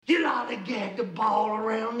lollygag the ball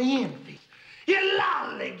around the infield. You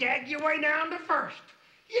lollygag your way down to first.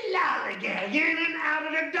 You lollygag in and out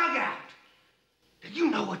of the dugout. Do you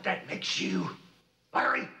know what that makes you,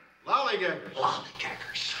 Larry? Lollygaggers.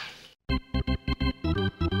 Lollygaggers.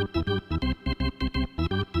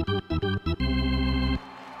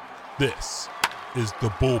 This is the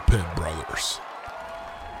Bullpen Brothers.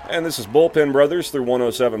 And this is Bullpen Brothers through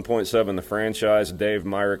 107.7 The Franchise. Dave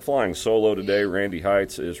Myrick flying solo today. Randy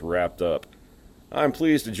Heights is wrapped up. I'm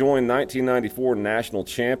pleased to join 1994 national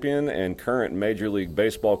champion and current Major League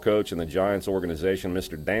Baseball coach in the Giants organization,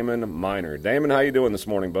 Mr. Damion Minor. Damon, how you doing this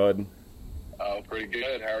morning, bud? Oh, pretty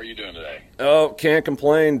good. How are you doing today? Oh, can't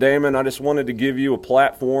complain, Damon. I just wanted to give you a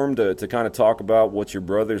platform to kind of talk about what your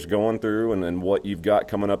brother's going through and what you've got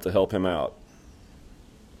coming up to help him out.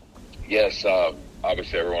 Yes,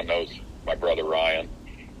 obviously everyone knows my brother Ryan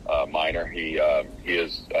Minor. He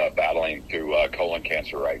is battling through colon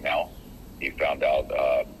cancer right now. He found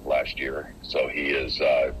out last year, so he is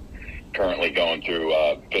currently going through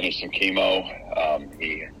finish some chemo.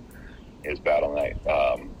 He is battling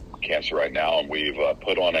cancer right now, and we've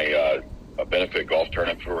put on a benefit golf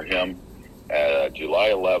tournament for him July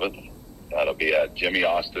 11th. That'll be at Jimmy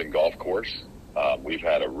Austin Golf Course. We've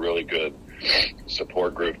had a really good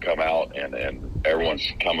support group come out, and everyone's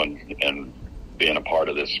coming and being a part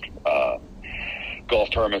of this golf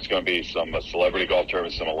tournament. It's going to be some celebrity golf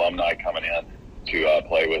tournament, some alumni coming in to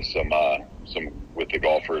play with some with the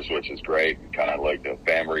golfers, which is great, kind of like the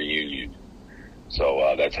family reunion.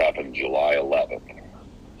 So that's happening July 11th.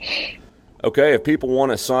 Okay, if people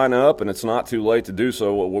want to sign up and it's not too late to do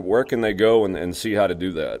so, where can they go and see how to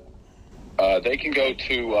do that? They can go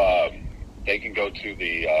to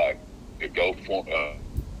the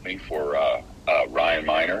GoFundMe for Ryan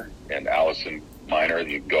Minor and Allison Minor.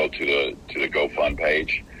 You can go to the GoFund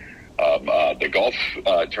page. The golf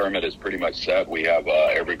tournament is pretty much set. We have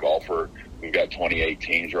every golfer. We've got 28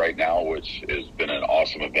 teams right now, which has been an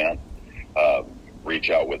awesome event. Reach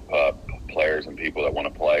out with players and people that want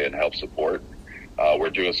to play and help support. We're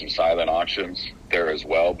doing some silent auctions there as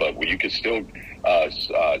well, but you can still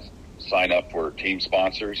sign up for team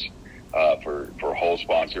sponsors, for hole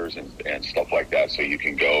sponsors and stuff like that. So you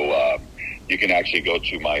can go. You can actually go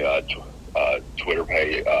to my Twitter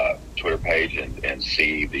page and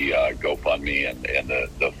see the GoFundMe and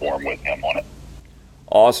the form with him on it.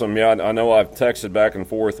 Awesome. Yeah, I know I've texted back and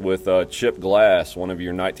forth with Chip Glass, one of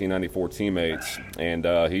your 1994 teammates, and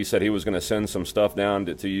he said he was going to send some stuff down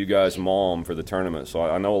to you guys' mom for the tournament. So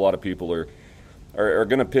I know a lot of people are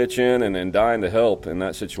going to pitch in and dying to help in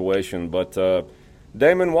that situation. But,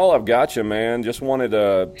 Damon, while I've got you, man, just wanted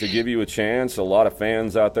to give you a chance. A lot of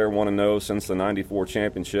fans out there want to know, since the 94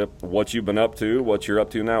 championship, what you've been up to, what you're up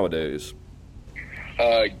to nowadays.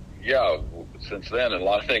 Yeah, since then, a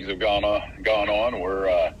lot of things have gone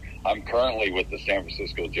on. I'm currently with the San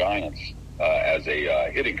Francisco Giants as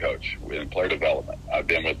a hitting coach in player development. I've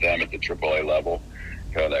been with them at the AAA level,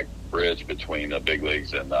 kind of that bridge between the big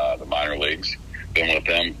leagues and the minor leagues. Been with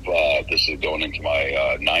them. This is going into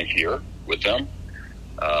my 9th year with them.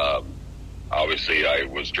 Obviously, I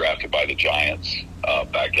was drafted by the Giants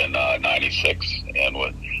back in '96 and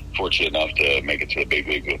was fortunate enough to make it to the big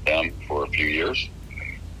leagues with them for a few years.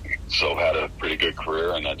 So had a pretty good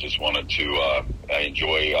career, and I just wanted to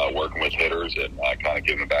enjoy working with hitters and kind of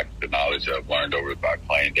giving back the knowledge I've learned over my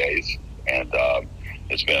playing days. And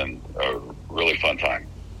it's been a really fun time.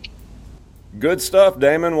 Good stuff,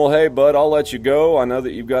 Damon. Well, hey, bud, I'll let you go. I know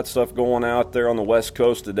that you've got stuff going out there on the West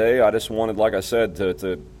Coast today. I just wanted, like I said,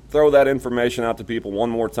 to throw that information out to people one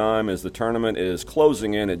more time, as the tournament is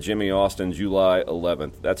closing in at Jimmy Austin July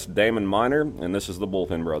 11th. That's Damion Minor, and this is the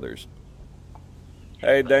Bullpen Brothers.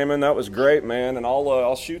 Hey, Damon, that was great, man, and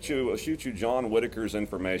I'll shoot you John Whitaker's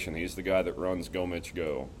information. He's the guy that runs Go Mitch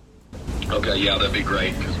Go. Okay, yeah, that'd be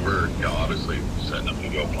great, because we're obviously setting up the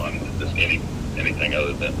GoFund. Just anything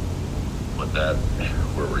other than what that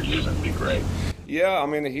where we're using would be great. Yeah, I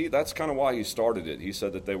mean, that's kind of why he started it. He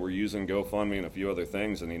said that they were using GoFundMe and a few other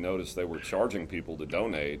things, and he noticed they were charging people to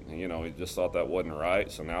donate. And, he just thought that wasn't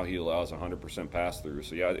right, so now he allows 100% pass-through.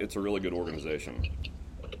 So, yeah, it's a really good organization.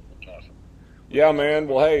 Yeah, man.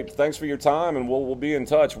 Well, hey, thanks for your time, and we'll be in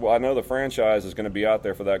touch. Well, I know the franchise is going to be out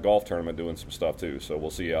there for that golf tournament doing some stuff too, so we'll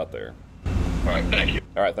see you out there. All right, thank you.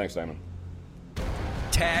 All right, thanks, Damon.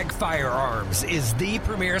 Tag Firearms is the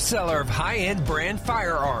premier seller of high-end brand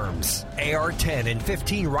firearms. AR-10 and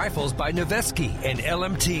 15 rifles by Noveske and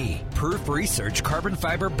LMT. Proof Research carbon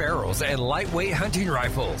fiber barrels and lightweight hunting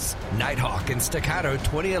rifles. Nighthawk and Staccato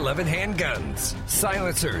 2011 handguns.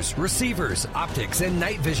 Silencers, receivers, optics, and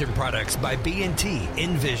night vision products by B&T,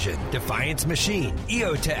 Envision, Defiance Machine,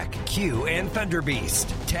 EOTech, Q, and Thunder Beast.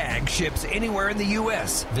 Tag ships anywhere in the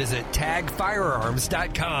U.S. Visit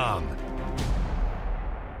tagfirearms.com.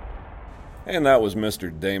 And that was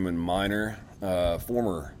Mr. Damion Minor,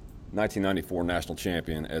 former 1994 national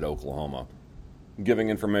champion at Oklahoma, giving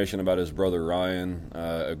information about his brother Ryan,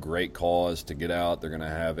 a great cause to get out. They're going to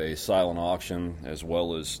have a silent auction, as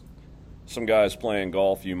well as some guys playing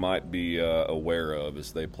golf you might be aware of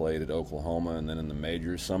as they played at Oklahoma and then in the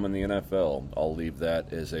majors, some in the NFL. I'll leave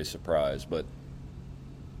that as a surprise. But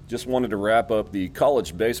just wanted to wrap up the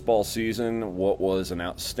college baseball season. What was an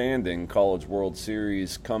outstanding College World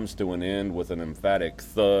Series comes to an end with an emphatic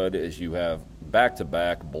thud as you have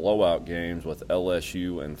back-to-back blowout games with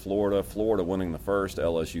LSU and Florida. Florida winning the first,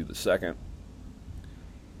 LSU the second,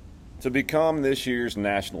 to become this year's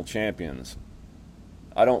national champions.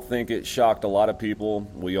 I don't think it shocked a lot of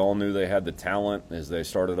people. We all knew they had the talent as they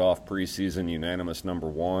started off preseason unanimous number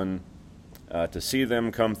one. To see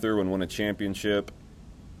them come through and win a championship.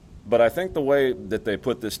 But I think the way that they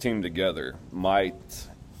put this team together might,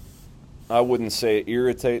 I wouldn't say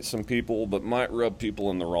irritate some people, but might rub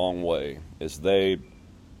people in the wrong way, as they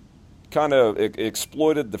kind of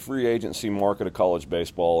exploited the free agency market of college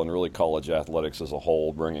baseball and really college athletics as a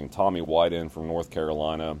whole, bringing Tommy White in from North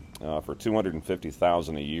Carolina for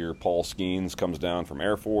 $250,000 a year. Paul Skeens comes down from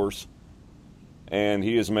Air Force, and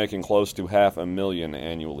he is making close to $500,000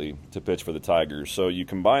 annually to pitch for the Tigers. So you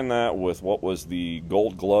combine that with what was the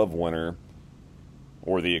Gold Glove winner,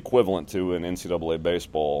 or the equivalent to in NCAA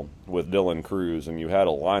baseball, with Dylan Cruz, and you had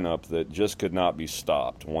a lineup that just could not be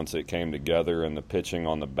stopped once it came together and the pitching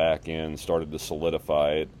on the back end started to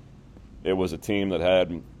solidify it. It was a team that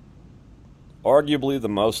had arguably the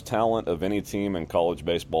most talent of any team in college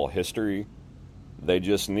baseball history. They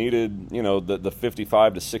just needed, the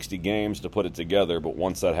 55 to 60 games to put it together, but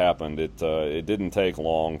once that happened, it didn't take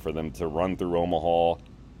long for them to run through Omaha.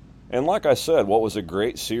 And like I said, what was a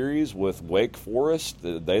great series with Wake Forest,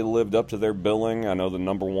 they lived up to their billing. I know the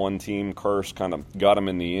number one team curse kind of got them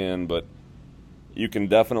in the end, but you can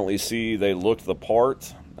definitely see they looked the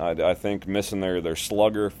part. I think missing their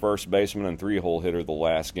slugger, first baseman, and three-hole hitter the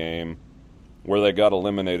last game, where they got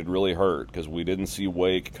eliminated, really hurt because we didn't see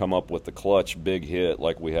Wake come up with the clutch big hit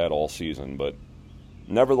like we had all season. But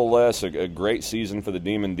nevertheless, a great season for the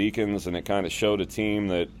Demon Deacons, and it kind of showed a team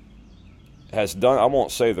that has done, I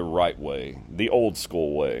won't say the right way, the old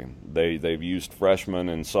school way. They've used freshmen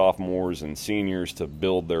and sophomores and seniors to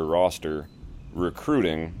build their roster,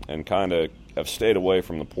 recruiting, and kind of have stayed away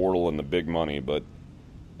from the portal and the big money. But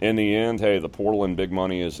in the end, hey, the portal and big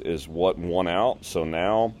money is what won out. So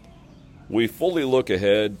now we fully look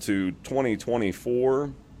ahead to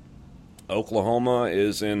 2024. Oklahoma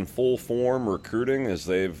is in full form recruiting as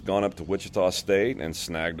they've gone up to Wichita State and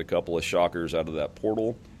snagged a couple of shockers out of that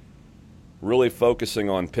portal. Really focusing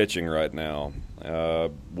on pitching right now.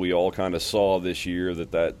 We all kind of saw this year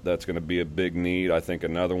that's going to be a big need. I think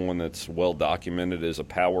another one that's well documented is a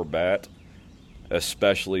power bat,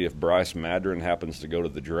 especially if Bryce Madron happens to go to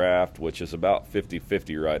the draft, which is about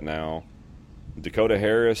 50-50 right now. Dakota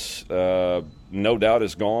Harris, no doubt,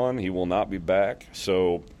 is gone. He will not be back.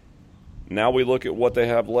 So now we look at what they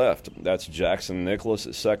have left. That's Jackson Nicholas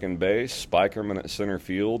at second base, Spikerman at center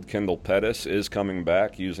field. Kendall Pettis is coming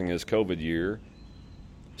back using his COVID year.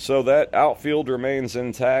 So that outfield remains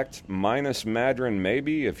intact, minus Madron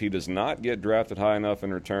maybe. If he does not get drafted high enough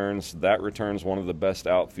in returns, that returns one of the best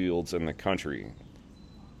outfields in the country.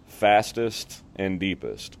 Fastest and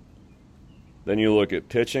deepest. Then you look at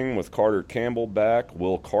pitching with Carter Campbell back.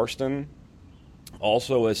 Will Karsten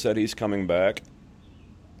also has said he's coming back.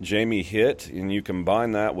 Jamie Hitt, and you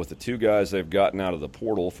combine that with the two guys they've gotten out of the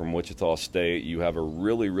portal from Wichita State, you have a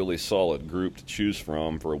really, really solid group to choose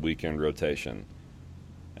from for a weekend rotation.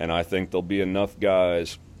 And I think there'll be enough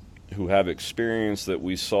guys who have experience that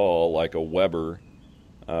we saw, like a Weber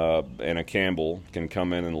and a Campbell, can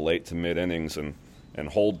come in the late to mid innings and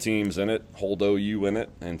hold teams in it, hold OU in it,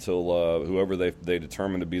 until whoever they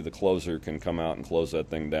determine to be the closer can come out and close that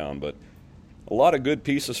thing down. But a lot of good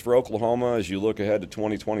pieces for Oklahoma as you look ahead to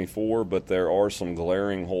 2024, but there are some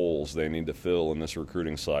glaring holes they need to fill in this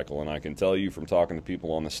recruiting cycle. And I can tell you from talking to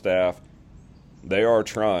people on the staff, they are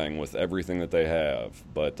trying with everything that they have.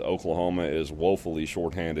 But Oklahoma is woefully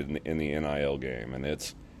shorthanded in the NIL game, and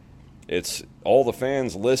it's it's all the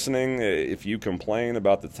fans listening. If you complain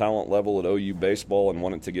about the talent level at OU baseball and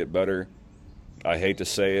want it to get better, I hate to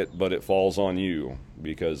say it, but it falls on you,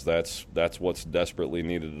 because that's what's desperately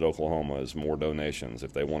needed at Oklahoma is more donations.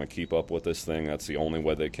 If they want to keep up with this thing, that's the only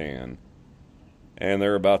way they can. And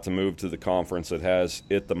they're about to move to the conference that has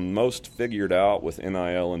it the most figured out with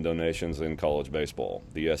NIL and donations in college baseball,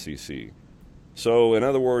 the SEC. So, in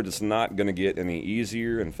other words, it's not going to get any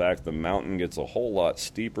easier. In fact, the mountain gets a whole lot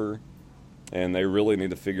steeper, and they really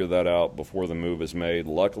need to figure that out before the move is made.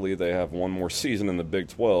 Luckily, they have one more season in the Big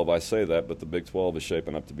 12. I say that, but the Big 12 is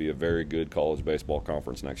shaping up to be a very good college baseball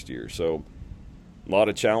conference next year. So, a lot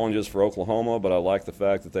of challenges for Oklahoma, but I like the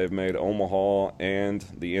fact that they've made Omaha and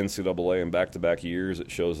the NCAA in back-to-back years. It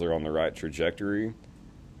shows they're on the right trajectory.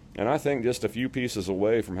 And I think just a few pieces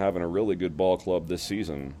away from having a really good ball club this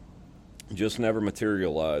season. Just never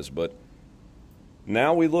materialized. But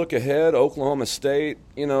now we look ahead. Oklahoma State,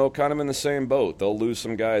 kind of in the same boat. They'll lose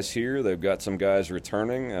some guys here. They've got some guys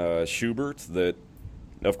returning. Schubert, that,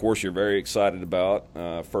 of course, you're very excited about.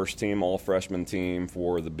 First-team, all-freshman team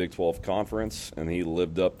for the Big 12 Conference, and he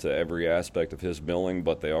lived up to every aspect of his billing,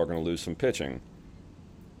 but they are going to lose some pitching.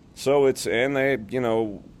 So they,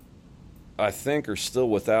 I think are still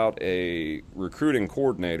without a recruiting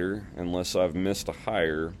coordinator, unless I've missed a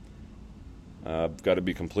hire. I've got to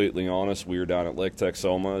be completely honest. We were down at Lake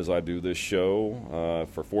Texoma as I do this show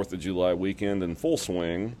for 4th of July weekend in full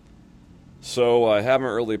swing. So I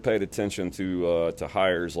haven't really paid attention to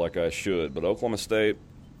hires like I should. But Oklahoma State,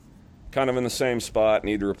 kind of in the same spot,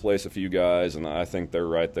 need to replace a few guys, and I think they're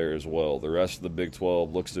right there as well. The rest of the Big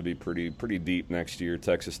 12 looks to be pretty deep next year.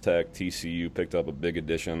 Texas Tech, TCU picked up a big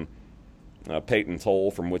addition. Peyton Toll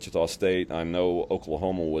from Wichita State, I know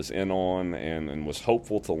Oklahoma was in on and was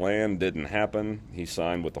hopeful to land. Didn't happen. He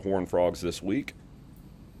signed with the Horned Frogs this week.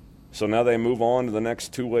 So now they move on to the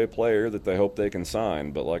next two-way player that they hope they can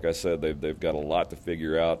sign. But like I said, they've got a lot to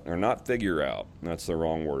figure out, or not figure out. That's the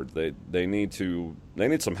wrong word. They need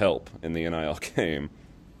some help in the NIL game.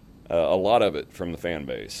 A lot of it from the fan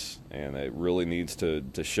base, and it really needs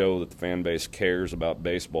to show that the fan base cares about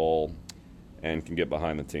baseball and can get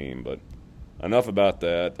behind the team. But enough about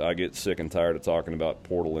that. I get sick and tired of talking about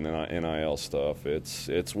portal and NIL stuff.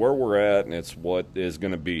 It's where we're at, and it's what is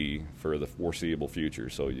going to be for the foreseeable future.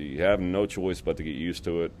 So you have no choice but to get used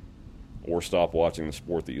to it or stop watching the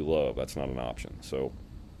sport that you love. That's not an option. So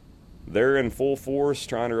they're in full force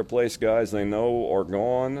trying to replace guys they know are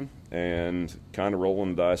gone and kind of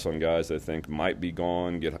rolling the dice on guys they think might be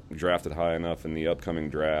gone, get drafted high enough in the upcoming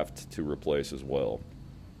draft to replace as well.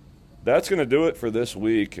 That's going to do it for this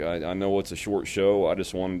week. I know it's a short show. I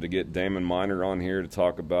just wanted to get Damion Minor on here to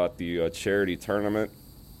talk about the charity tournament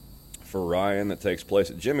for Ryan that takes place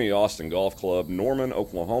at Jimmy Austin Golf Club, Norman,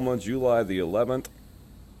 Oklahoma, July the 11th,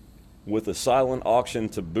 with a silent auction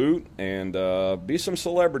to boot, and be some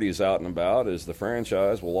celebrities out and about, as the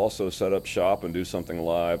franchise will also set up shop and do something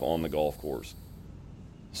live on the golf course.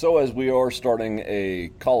 So as we are starting a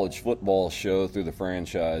college football show through the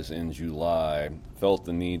franchise in July, felt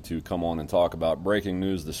the need to come on and talk about breaking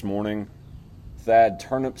news this morning. Thad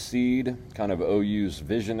Turnipseed, kind of OU's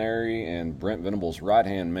visionary and Brent Venables'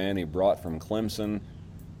 right-hand man he brought from Clemson.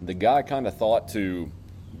 The guy kind of thought to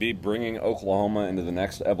be bringing Oklahoma into the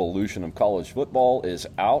next evolution of college football is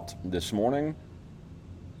out this morning.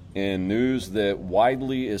 In news that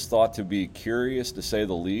widely is thought to be curious, to say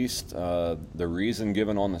the least. The reason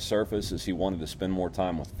given on the surface is he wanted to spend more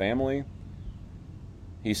time with family.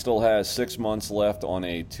 He still has 6 months left on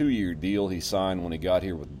a 2-year deal he signed when he got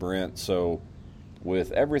here with Brent. So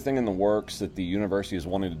with everything in the works that the university is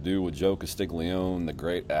wanting to do with Joe Castiglione, the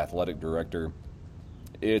great athletic director,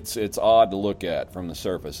 it's odd to look at from the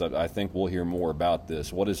surface. I think we'll hear more about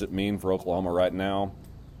this. What does it mean for Oklahoma right now?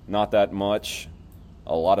 Not that much.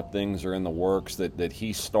 A lot of things are in the works that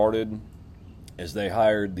he started as they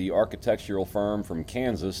hired the architectural firm from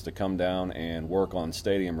Kansas to come down and work on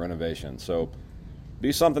stadium renovation. So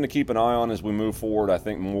be something to keep an eye on as we move forward. I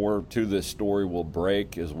think more to this story will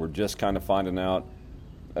break as we're just kind of finding out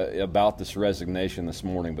about this resignation this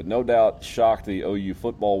morning. But no doubt shocked the OU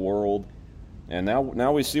football world. And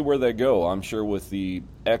now we see where they go. I'm sure with the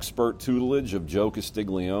expert tutelage of Joe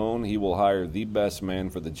Castiglione, he will hire the best man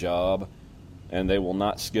for the job, and they will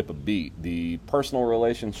not skip a beat. The personal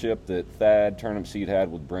relationship that Thad Turnipseed had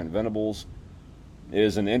with Brent Venables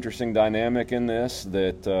is an interesting dynamic in this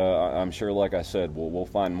that I'm sure, like I said, we'll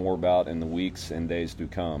find more about in the weeks and days to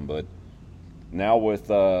come. But now with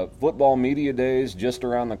football media days just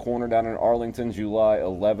around the corner down in Arlington, July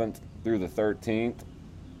 11th through the 13th,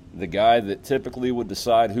 the guy that typically would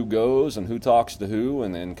decide who goes and who talks to who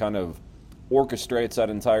and then kind of orchestrates that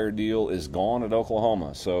entire deal is gone at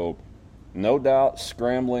Oklahoma. So no doubt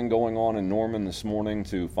scrambling going on in Norman this morning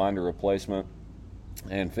to find a replacement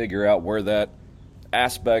and figure out where that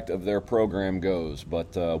aspect of their program goes.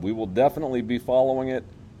 But we will definitely be following it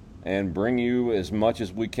and bring you as much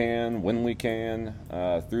as we can, when we can,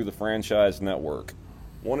 through the franchise network.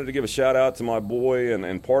 Wanted to give a shout-out to my boy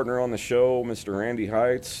and partner on the show, Mr. Randy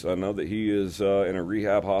Heights. I know that he is in a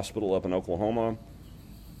rehab hospital up in Oklahoma,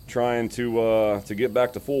 trying to get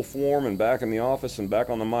back to full form and back in the office and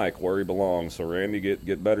back on the mic where he belongs. So, Randy,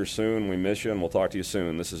 get better soon. We miss you, and we'll talk to you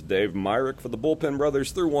soon. This is Dave Myrick for the Bullpen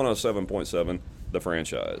Brothers through 107.7, The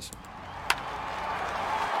Franchise.